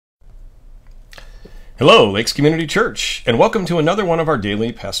Hello, Lakes Community Church, and welcome to another one of our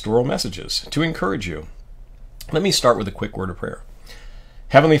daily pastoral messages to encourage you. Let me start with a quick word of prayer.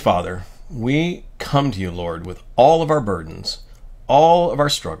 Heavenly Father, we come to you, Lord, with all of our burdens, all of our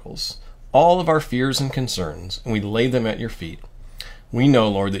struggles, all of our fears and concerns, and we lay them at your feet. We know,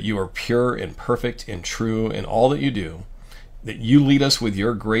 Lord, that you are pure and perfect and true in all that you do, that you lead us with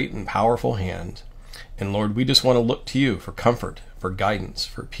your great and powerful hand. And Lord, we just want to look to you for comfort, for guidance,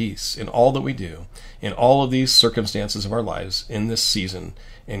 for peace in all that we do, in all of these circumstances of our lives in this season,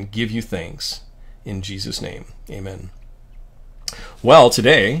 and give you thanks. In Jesus' name, amen. Well,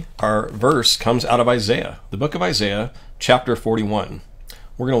 today, our verse comes out of Isaiah, the book of Isaiah, chapter 41.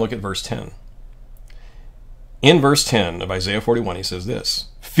 We're going to look at verse 10. In verse 10 of Isaiah 41, he says this,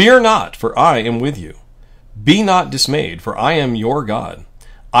 "Fear not, for I am with you. Be not dismayed, for I am your God.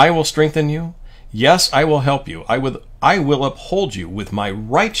 I will strengthen you. Yes, I will help you. I will uphold you with my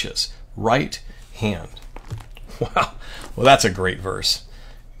righteous right hand." Wow. Well, that's a great verse.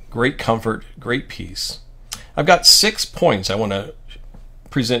 Great comfort, great peace. I've got 6 points I want to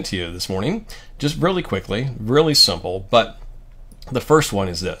present to you this morning, just really quickly, really simple, but the first one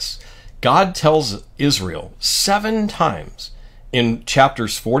is this. God tells Israel 7 times in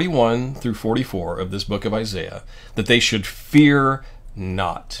chapters 41 through 44 of this book of Isaiah that they should fear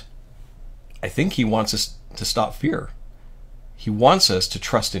not. I think he wants us to stop fear. He wants us to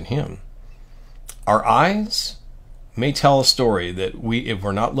trust in him. Our eyes may tell a story that if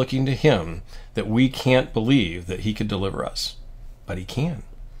we're not looking to him, that we can't believe that he could deliver us. But he can.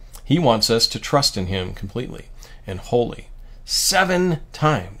 He wants us to trust in him completely and wholly. 7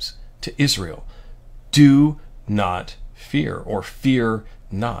 times to Israel, do not fear, or fear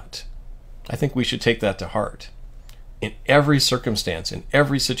not. I think we should take that to heart. In every circumstance, in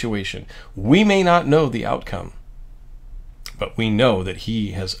every situation, we may not know the outcome, but we know that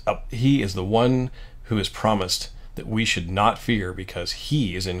he is the one who has promised that we should not fear because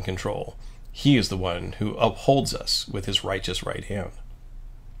he is in control. He is the one who upholds us with his righteous right hand.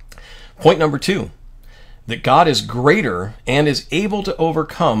 Point number 2, that God is greater and is able to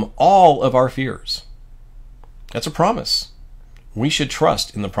overcome all of our fears. That's a promise. We should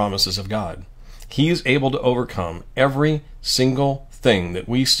trust in the promises of God. He is able to overcome every single thing that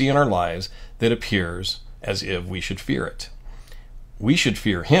we see in our lives that appears as if we should fear it. We should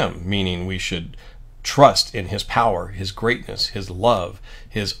fear him, meaning we should trust in his power, his greatness, his love,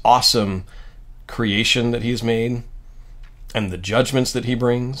 his awesome creation that he's made, and the judgments that he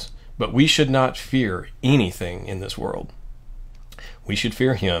brings. But we should not fear anything in this world. We should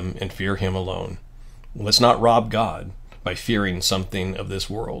fear him and fear him alone. Let's not rob God by fearing something of this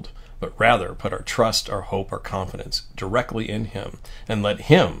world, but rather put our trust, our hope, our confidence directly in him and let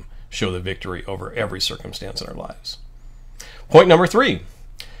him show the victory over every circumstance in our lives. Point number 3,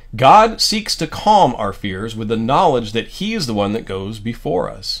 God seeks to calm our fears with the knowledge that he is the one that goes before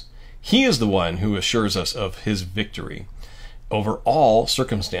us. He is the one who assures us of his victory over all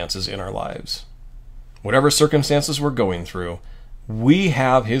circumstances in our lives. Whatever circumstances we're going through, we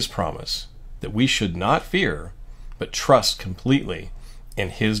have his promise that we should not fear, but trust completely in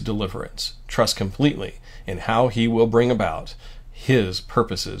his deliverance. Trust completely in how he will bring about his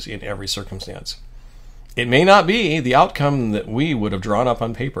purposes in every circumstance. It may not be the outcome that we would have drawn up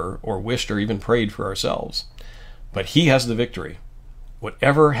on paper or wished or even prayed for ourselves, but he has the victory.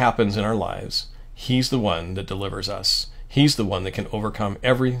 Whatever happens in our lives, he's the one that delivers us. He's the one that can overcome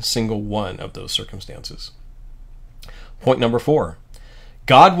every single one of those circumstances. Point number 4,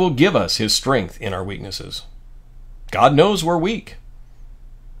 God will give us his strength in our weaknesses. God knows we're weak.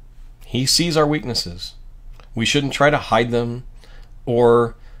 He sees our weaknesses. We shouldn't try to hide them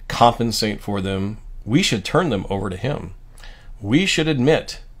or compensate for them. We should turn them over to him. We should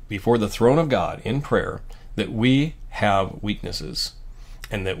admit before the throne of God in prayer that we have weaknesses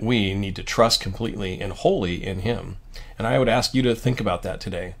and that we need to trust completely and wholly in him. And I would ask you to think about that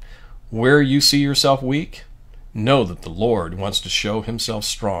today. Where you see yourself weak, know that the Lord wants to show himself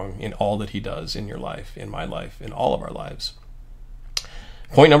strong in all that he does in your life, in my life, in all of our lives.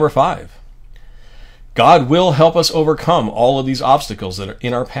 Point number 5, God will help us overcome all of these obstacles that are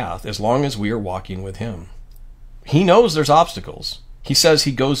in our path as long as we are walking with him. He knows there's obstacles. He says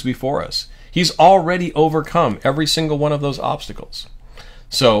he goes before us. He's already overcome every single one of those obstacles.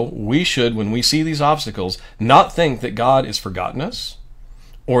 So we should, when we see these obstacles, not think that God has forgotten us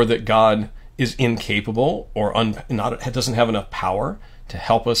or that God is incapable or doesn't have enough power to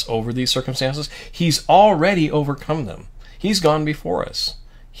help us over these circumstances. He's already overcome them. He's gone before us.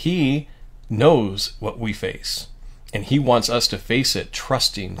 He knows what we face, and he wants us to face it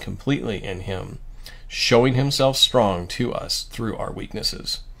trusting completely in him, showing himself strong to us through our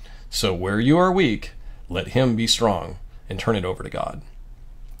weaknesses. So where you are weak, let him be strong and turn it over to God.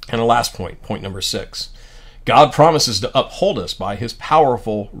 And a last point, point number 6. God promises to uphold us by his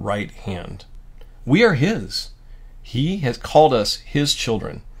powerful right hand. We are his. He has called us his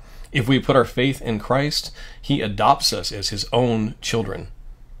children. If we put our faith in Christ, he adopts us as his own children.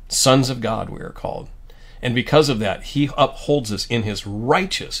 Sons of God, we are called. And because of that, he upholds us in his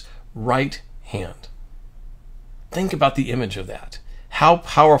righteous right hand. Think about the image of that. How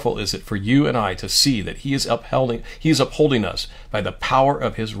powerful is it for you and I to see that he is upholding us by the power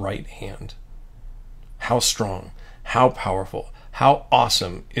of his right hand? How strong, how powerful, how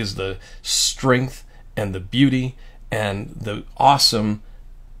awesome is the strength and the beauty and the awesome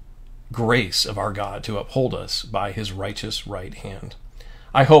grace of our God to uphold us by his righteous right hand.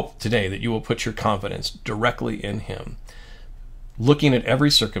 I hope today that you will put your confidence directly in him, looking at every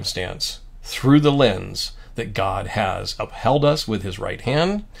circumstance through the lens that God has upheld us with his right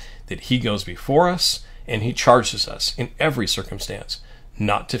hand, that he goes before us, and he charges us in every circumstance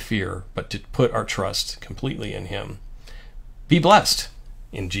not to fear, but to put our trust completely in him. Be blessed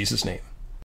in Jesus' name.